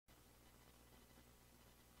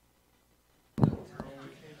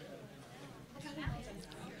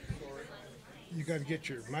You got to get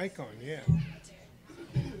your mic on, yeah.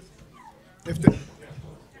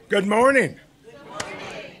 Good morning.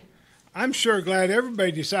 I'm sure glad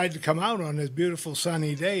everybody decided to come out on this beautiful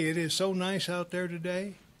sunny day. It is so nice out there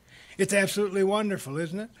today. It's absolutely wonderful,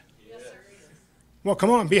 isn't it? Yes, sir. Well, come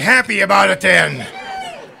on, be happy about it then.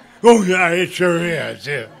 Oh, yeah, it sure is.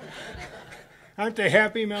 Yeah. Aren't they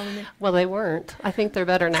happy, Melanie? Well, they weren't. I think they're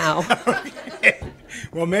better now. Okay.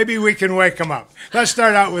 Well, maybe we can wake them up. Let's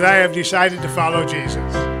start out with I have decided to follow Jesus.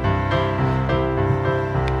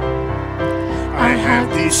 I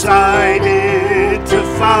have decided to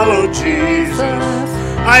follow Jesus.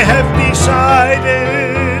 I have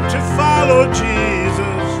decided to follow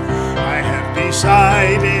Jesus. I have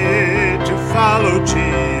decided to follow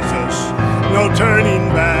Jesus. No turning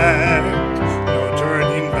back, no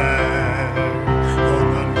turning back. Though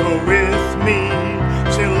none go with me,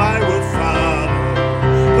 still I will follow.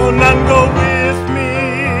 Though none go with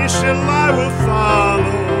me, still I will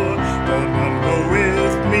follow. Though none go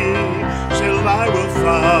with me, still I will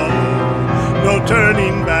follow. No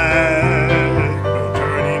turning back, no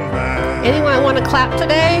turning back. Anyone want to clap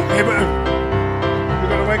today? Hey, but you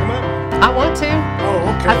gonna wake them up? I want to.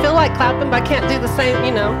 Oh, okay. I feel like clapping, but I can't do the same,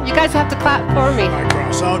 you know. You guys have to clap for me. My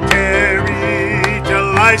cross I'll carry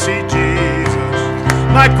till I see Jesus.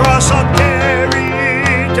 My cross I'll carry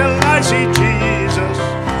till I see Jesus.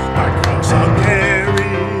 My cross I'll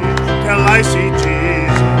carry till I see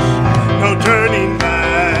Jesus. No turning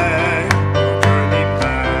back, no turning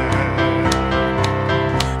back.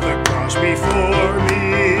 The cross before me,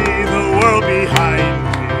 the world behind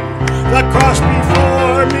me. The cross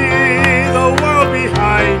before me, the world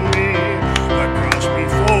behind me. The cross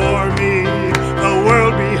before me, the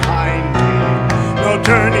world behind me. No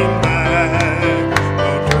turning back,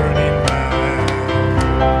 no turning back.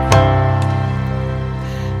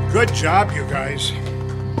 Good job, you guys.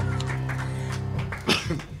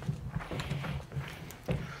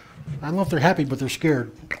 I don't know if they're happy, but they're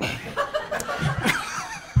scared.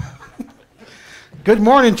 Good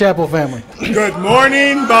morning, Chapel family. Good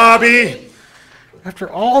morning, Bobby. After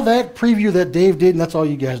all that preview that Dave did, and that's all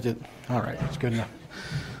you guys did. All right, that's good enough.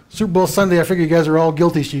 Super Bowl Sunday, I figure you guys are all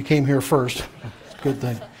guilty, so you came here first. It's a good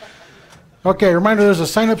thing. Okay, reminder, there's a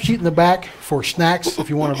sign-up sheet in the back for snacks if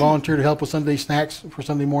you want to volunteer to help with Sunday snacks for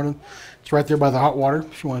Sunday morning. It's right there by the hot water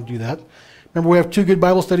if you want to do that. Remember, we have 2 good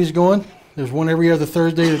Bible studies going. There's one every other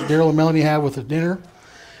Thursday that Daryl and Melanie have with a dinner.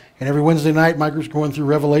 And every Wednesday night, my group's going through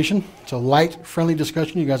Revelation. It's a light, friendly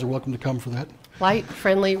discussion. You guys are welcome to come for that. Light,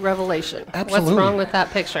 friendly revelation. Absolutely. What's wrong with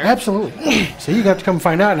that picture? Absolutely. So you got to come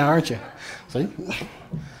find out now, aren't you? See?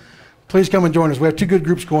 Please come and join us. We have 2 good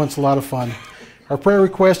groups going. It's a lot of fun. Our prayer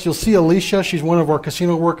request, you'll see Alicia. She's one of our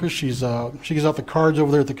casino workers. She gives out the cards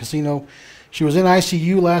over there at the casino. She was in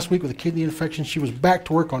ICU last week with a kidney infection. She was back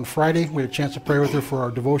to work on Friday. We had a chance to pray with her for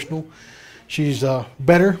our devotional. She's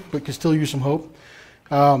better, but could still use some hope.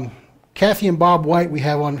 Kathy and Bob White we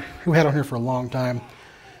had on here for a long time.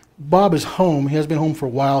 Bob is home. He has been home for a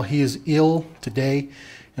while. He is ill today,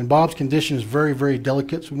 and Bob's condition is very, very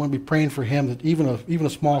delicate. So we want to be praying for him. That even a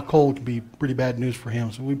small cold can be pretty bad news for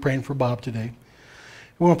him. So we're praying for Bob today.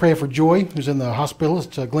 We want to pray for Joy, who's in the hospital. It's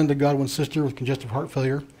Glenda Godwin's sister with congestive heart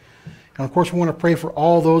failure. And of course, we want to pray for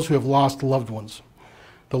all those who have lost loved ones,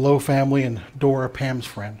 the Lowe family and Dora, Pam's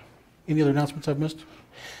friend. Any other announcements I've missed?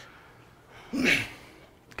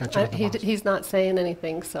 He's not saying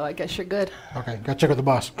anything, so I guess you're good. Okay, got to check with the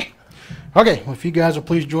boss. Okay, well, if you guys will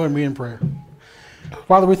please join me in prayer.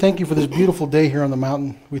 Father, we thank you for this beautiful day here on the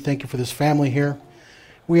mountain. We thank you for this family here.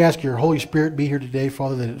 We ask your Holy Spirit be here today,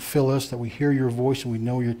 Father, that it fill us, that we hear your voice and we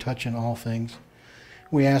know your touch in all things.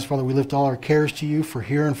 We ask, Father, we lift all our cares to you for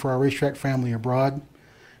here and for our racetrack family abroad.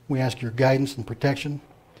 We ask your guidance and protection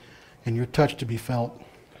and your touch to be felt.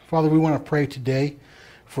 Father, we want to pray today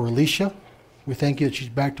for Alicia. We thank you that she's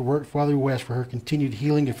back to work. Father, we ask for her continued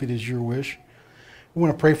healing if it is your wish. We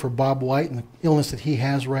want to pray for Bob White and the illness that he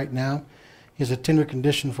has right now. He has a tender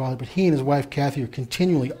condition, Father, but he and his wife, Kathy, are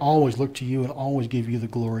continually always look to you and always give you the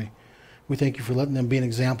glory. We thank you for letting them be an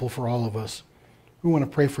example for all of us. We want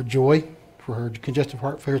to pray for Joy, for her congestive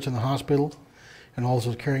heart failure in the hospital, and all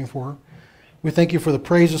those caring for her. We thank you for the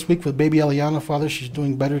praise this week for baby Eliana, Father. She's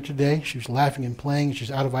doing better today. She's laughing and playing.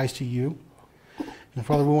 She's out of ICU. And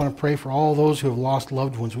Father, we want to pray for all those who have lost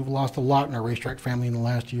loved ones. We've lost a lot in our racetrack family in the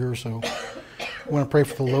last year or so. We want to pray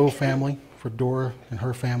for the Lowe family, for Dora and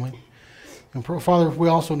her family. And Father, we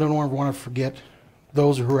also don't want to forget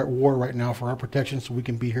those who are at war right now for our protection so we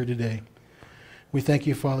can be here today. We thank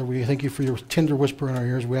you, Father. We thank you for your tender whisper in our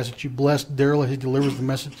ears. We ask that you bless Daryl as he delivers the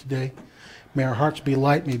message today. May our hearts be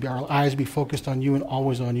light. May our eyes be focused on you and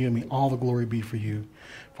always on you. And may all the glory be for you.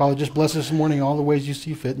 Father, just bless this morning in all the ways you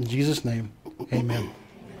see fit. In Jesus' name, amen.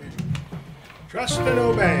 Trust and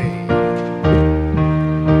obey.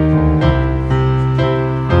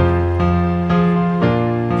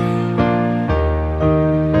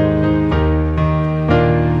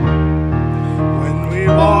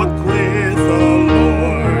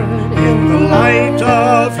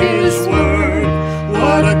 Of his word,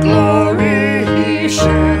 what a glory he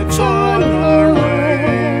sheds on our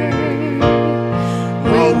way.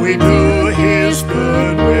 Will we do his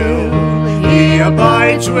good will? He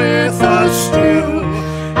abides with us still,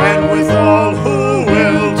 and with all who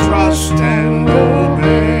will trust and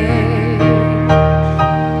obey.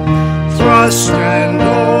 Trust and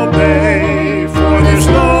obey, for there's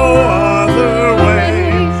no other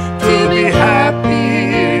way to be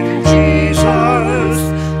happy in Jesus.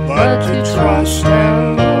 But to trust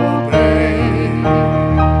and obey.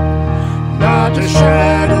 Not a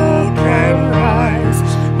shadow can rise,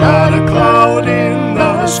 not a cloud in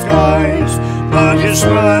the skies, but his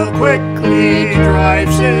smile quickly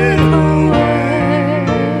drives it away.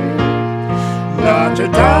 Not a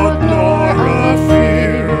doubt nor a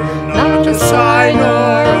fear, not a sigh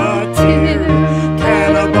nor a tear,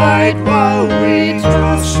 can abide while we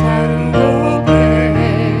trust and obey.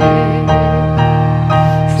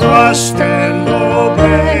 Trust and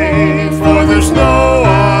obey, for there's no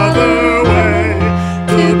other way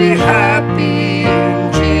to be happy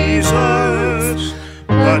in Jesus,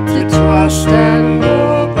 but to trust and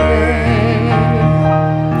obey.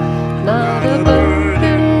 Not a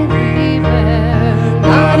burden we bear,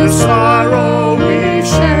 not a sorrow we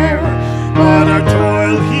share, but our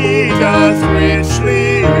toil he doth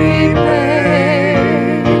richly repay.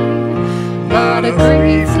 Not a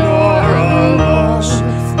grief nor a loss,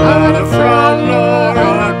 not a frown nor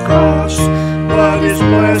a cross, but is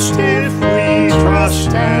blessed if we trust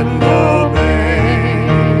and obey.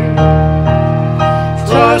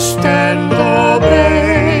 Trust and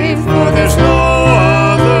obey, for there's no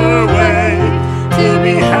other way to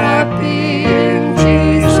be happy in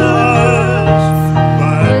Jesus,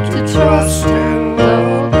 but to trust and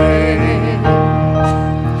obey.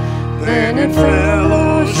 Then in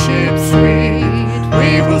fellowship sweet, we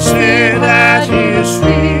will sit at his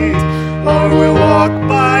feet, or we'll walk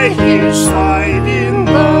by his side in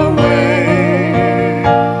the way.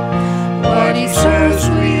 What he says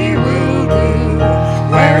we will do,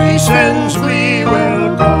 where he sends we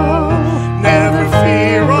will go. Never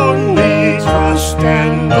fear, only trust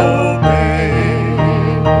and obey.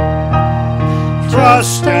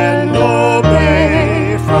 Trust and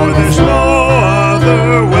obey, for there's no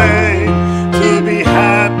other way to be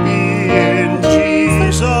happy in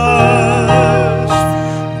Jesus,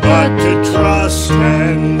 but to trust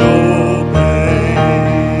and obey.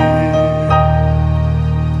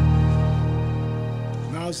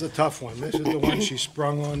 Now's the tough one. This is the one she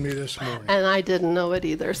sprung on me this morning. And I didn't know it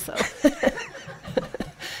either, so.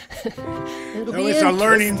 It'll be It's a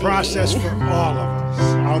learning interesting. process for all of us.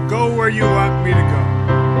 I'll go where you want me to go.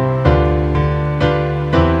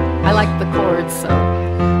 I like the chords, so.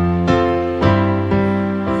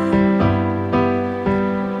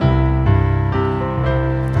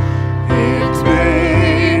 It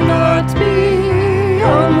may not be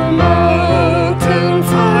on the mountain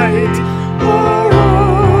height or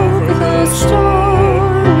over the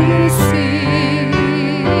stormy sea.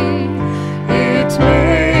 It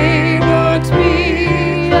may not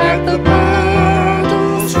be at the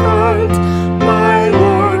battle's front. My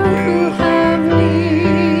Lord will have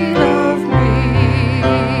need of me.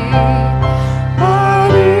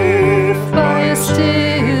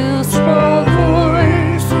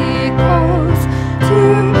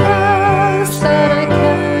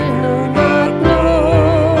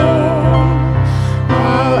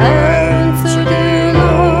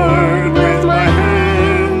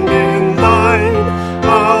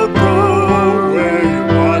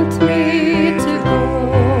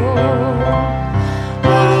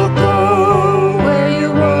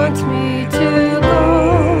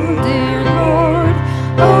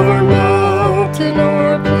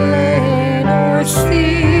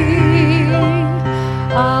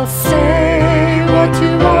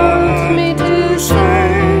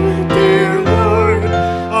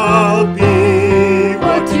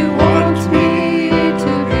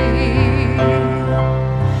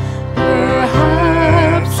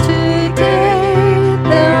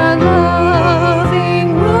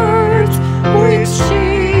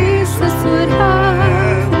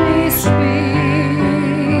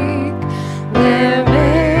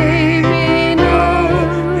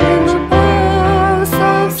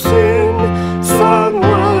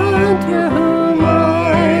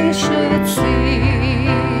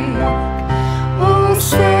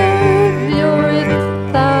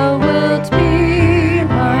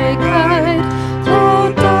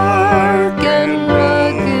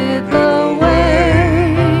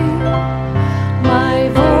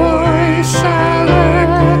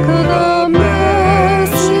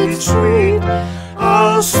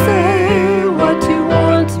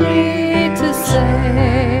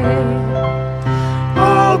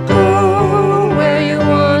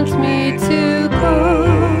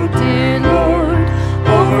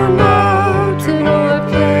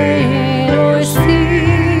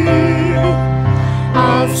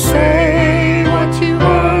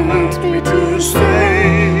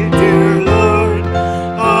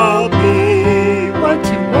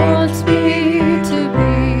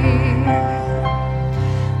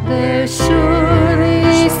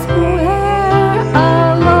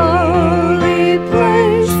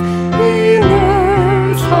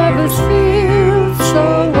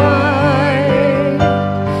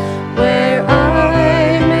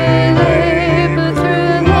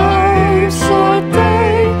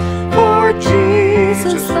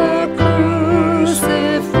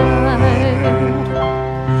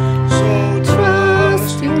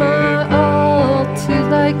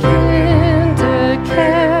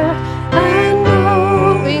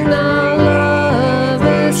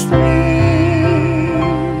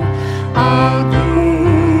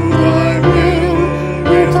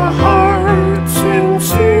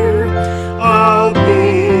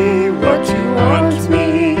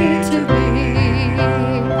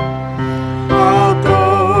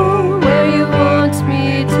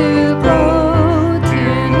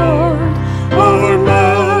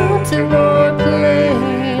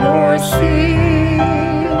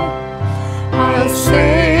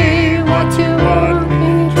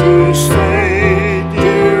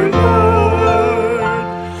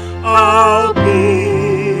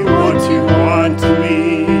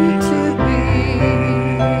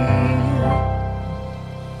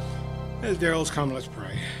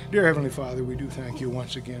 Dear Heavenly Father, we do thank you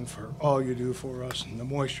once again for all you do for us and the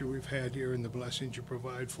moisture we've had here and the blessings you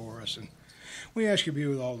provide for us. And we ask you to be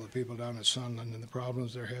with all the people down at Sunland and the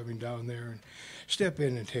problems they're having down there, and step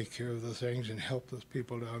in and take care of the things and help those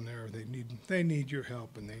people down there. They need your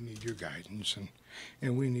help and they need your guidance, and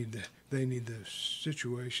they need the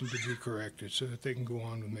situation to be corrected so that they can go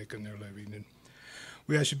on with making their living. And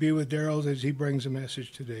we ask you to be with Daryl as he brings a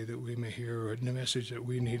message today that we may hear, or a message that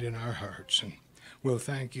we need in our hearts. And we'll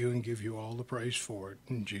thank you and give you all the praise for it.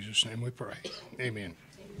 In Jesus' name we pray. Amen.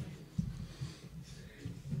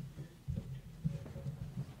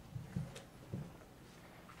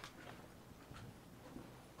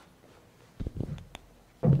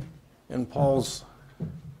 In Paul's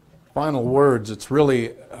final words, it's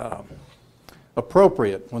really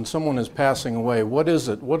appropriate when someone is passing away. What is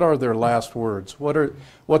it? What are their last words?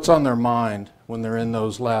 What's on their mind when they're in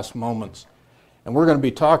those last moments? And we're going to be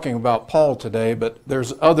talking about Paul today, but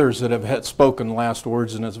there's others that have had spoken last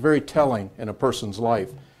words, and it's very telling in a person's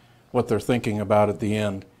life what they're thinking about at the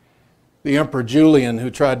end. The Emperor Julian, who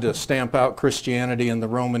tried to stamp out Christianity in the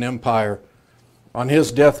Roman Empire, on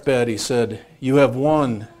his deathbed he said, "You have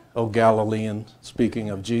won, O Galilean," speaking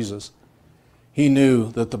of Jesus. He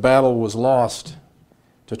knew that the battle was lost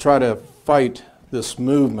to try to fight this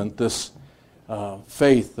movement, this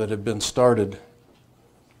faith that had been started.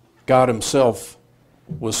 God himself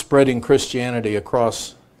was spreading Christianity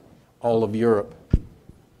across all of Europe.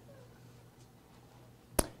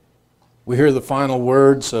 We hear the final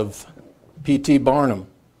words of P.T. Barnum.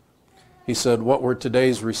 He said, "What were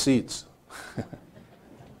today's receipts?"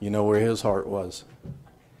 You know where his heart was.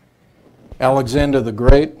 Alexander the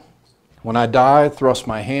Great, "When I die, thrust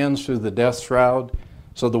my hands through the death shroud,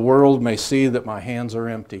 so the world may see that my hands are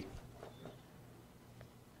empty."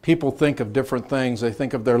 People think of different things. They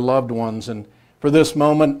think of their loved ones. And for this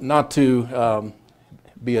moment, not to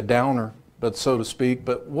be a downer, but so to speak,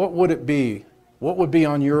 but what would it be? What would be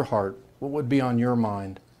on your heart? What would be on your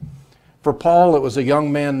mind? For Paul, it was a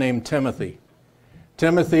young man named Timothy.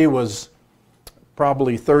 Timothy was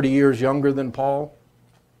probably 30 years younger than Paul.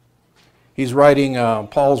 He's writing,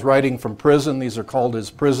 Paul's writing from prison. These are called his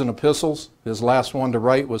prison epistles. His last one to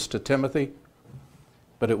write was to Timothy,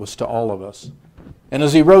 but it was to all of us. And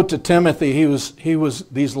as he wrote to Timothy,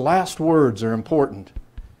 these last words are important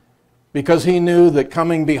because he knew that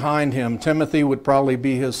coming behind him, Timothy would probably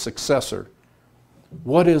be his successor.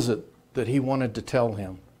 What is it that he wanted to tell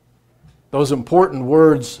him? Those important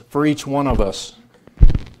words for each one of us.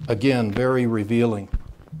 Again, very revealing.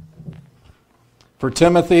 For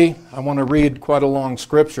Timothy, I want to read quite a long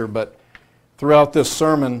scripture, but throughout this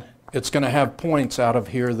sermon, it's going to have points out of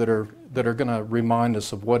here that are going to remind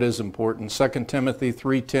us of what is important. 2 Timothy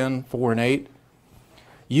 3:10, 4 and 8.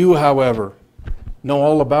 "You, however, know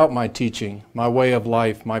all about my teaching, my way of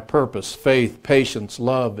life, my purpose, faith, patience,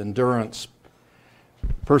 love, endurance,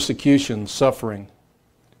 persecution, suffering.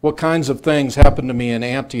 What kinds of things happened to me in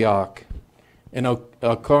Antioch, in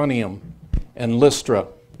Iconium, and Lystra.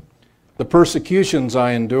 The persecutions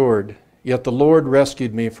I endured, yet the Lord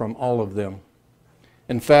rescued me from all of them.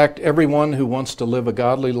 In fact, everyone who wants to live a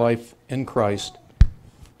godly life in Christ,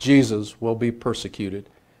 Jesus, will be persecuted,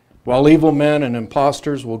 while evil men and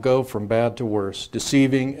impostors will go from bad to worse,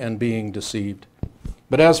 deceiving and being deceived.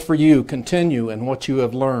 But as for you, continue in what you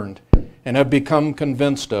have learned and have become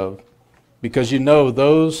convinced of, because you know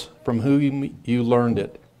those from whom you learned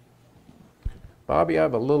it." Bobby, I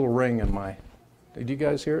have a little ring in my... Did you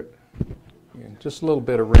guys hear it? Yeah, just a little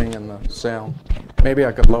bit of ring in the sound. Maybe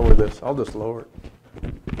I could lower this. I'll just lower it.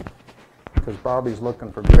 Because Bobby's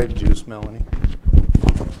looking for grape juice, Melanie.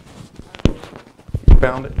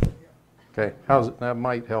 Found it? Okay. How's it? That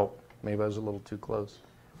might help. Maybe I was a little too close.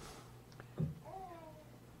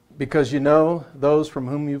 Because you know those from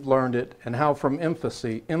whom you've learned it, and how from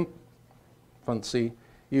infancy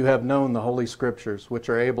you have known the Holy Scriptures, which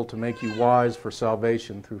are able to make you wise for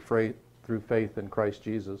salvation through faith in Christ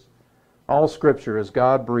Jesus. All Scripture is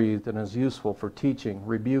God-breathed and is useful for teaching,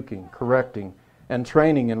 rebuking, correcting, and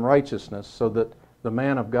training in righteousness, so that the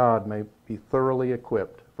man of God may be thoroughly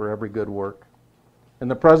equipped for every good work. In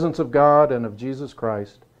the presence of God and of Jesus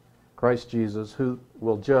Christ, Christ Jesus, who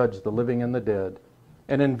will judge the living and the dead,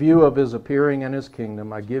 and in view of his appearing and his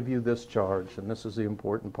kingdom, I give you this charge, and this is the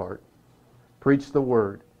important part. Preach the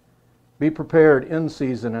word. Be prepared in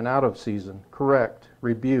season and out of season. Correct,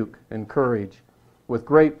 rebuke, encourage, with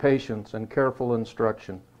great patience and careful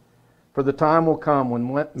instruction. For the time will come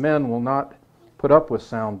when men will not put up with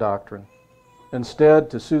sound doctrine. Instead,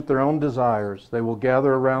 to suit their own desires, they will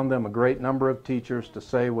gather around them a great number of teachers to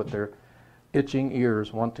say what their itching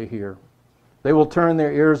ears want to hear. They will turn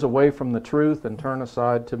their ears away from the truth and turn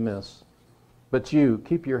aside to myths. But you,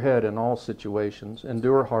 keep your head in all situations,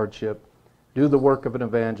 endure hardship, do the work of an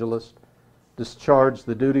evangelist, discharge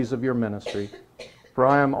the duties of your ministry, for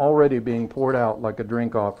I am already being poured out like a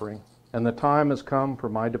drink offering, and the time has come for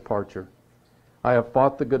my departure. I have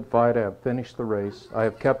fought the good fight, I have finished the race, I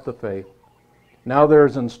have kept the faith. Now there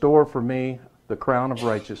is in store for me the crown of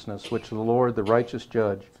righteousness, which the Lord, the righteous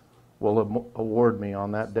judge, will award me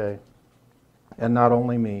on that day. And not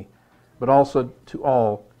only me, but also to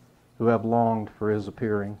all who have longed for his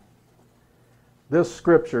appearing. This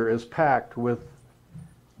scripture is packed with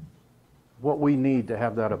what we need to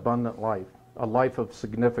have that abundant life, a life of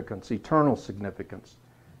significance, eternal significance.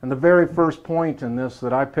 And the very first point in this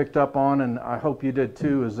that I picked up on, and I hope you did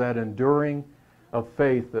too, is that enduring of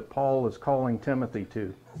faith that Paul is calling Timothy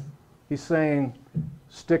to. He's saying,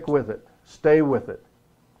 stick with it, stay with it,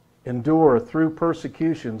 endure through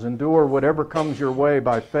persecutions, endure whatever comes your way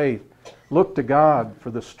by faith. Look to God for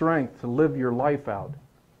the strength to live your life out.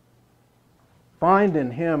 Find in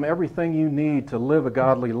Him everything you need to live a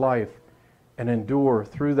godly life and endure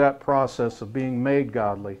through that process of being made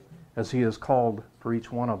godly as He has called for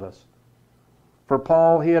each one of us. For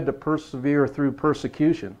Paul, he had to persevere through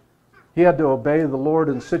persecution. He had to obey the Lord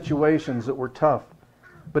in situations that were tough,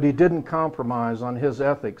 but he didn't compromise on his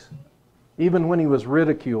ethics. Even when he was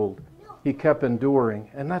ridiculed, he kept enduring,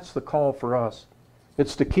 and that's the call for us.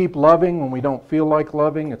 It's to keep loving when we don't feel like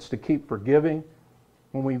loving. It's to keep forgiving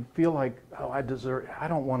when we feel like, oh, I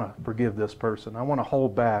don't want to forgive this person. I want to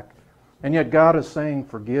hold back. And yet God is saying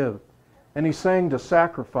forgive. And He's saying to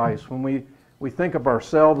sacrifice when we think of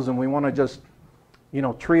ourselves and we want to just,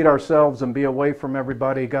 treat ourselves and be away from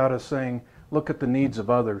everybody. God is saying, look at the needs of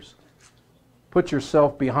others. Put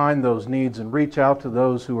yourself behind those needs and reach out to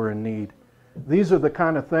those who are in need. These are the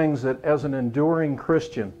kind of things that as an enduring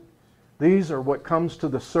Christian, these are what comes to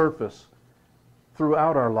the surface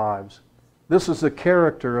throughout our lives. This is the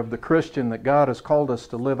character of the Christian that God has called us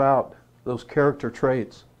to live out, those character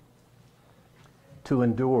traits. To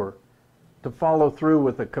endure, to follow through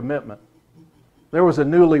with a commitment. There was a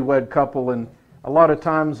newlywed couple, and a lot of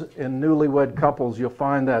times in newlywed couples you'll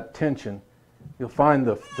find that tension. You'll find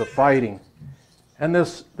the fighting. And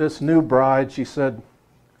this new bride, she said,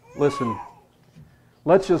 listen,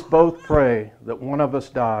 let's just both pray that one of us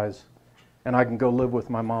dies and I can go live with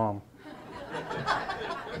my mom.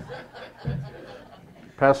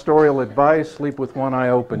 Pastoral advice, sleep with one eye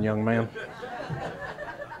open, young man.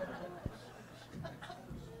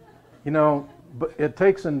 But it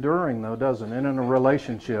takes enduring though, doesn't it? And in a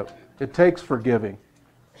relationship, it takes forgiving.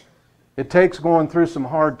 It takes going through some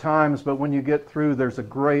hard times, but when you get through, there's a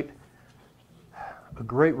great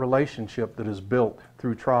relationship that is built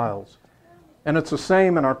through trials. And it's the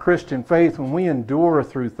same in our Christian faith. When we endure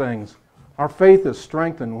through things, our faith is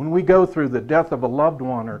strengthened. When we go through the death of a loved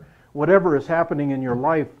one or whatever is happening in your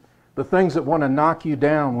life, the things that want to knock you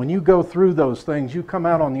down, when you go through those things, you come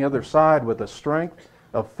out on the other side with a strength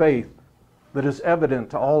of faith that is evident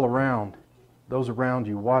to all around, those around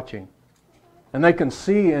you watching. And they can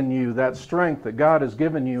see in you that strength that God has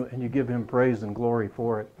given you, and you give Him praise and glory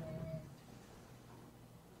for it.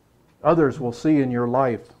 Others will see in your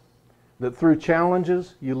life that through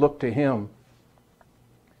challenges, you look to Him.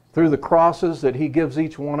 Through the crosses that He gives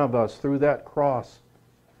each one of us, through that cross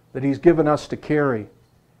that He's given us to carry,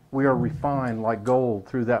 we are refined like gold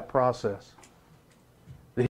through that process.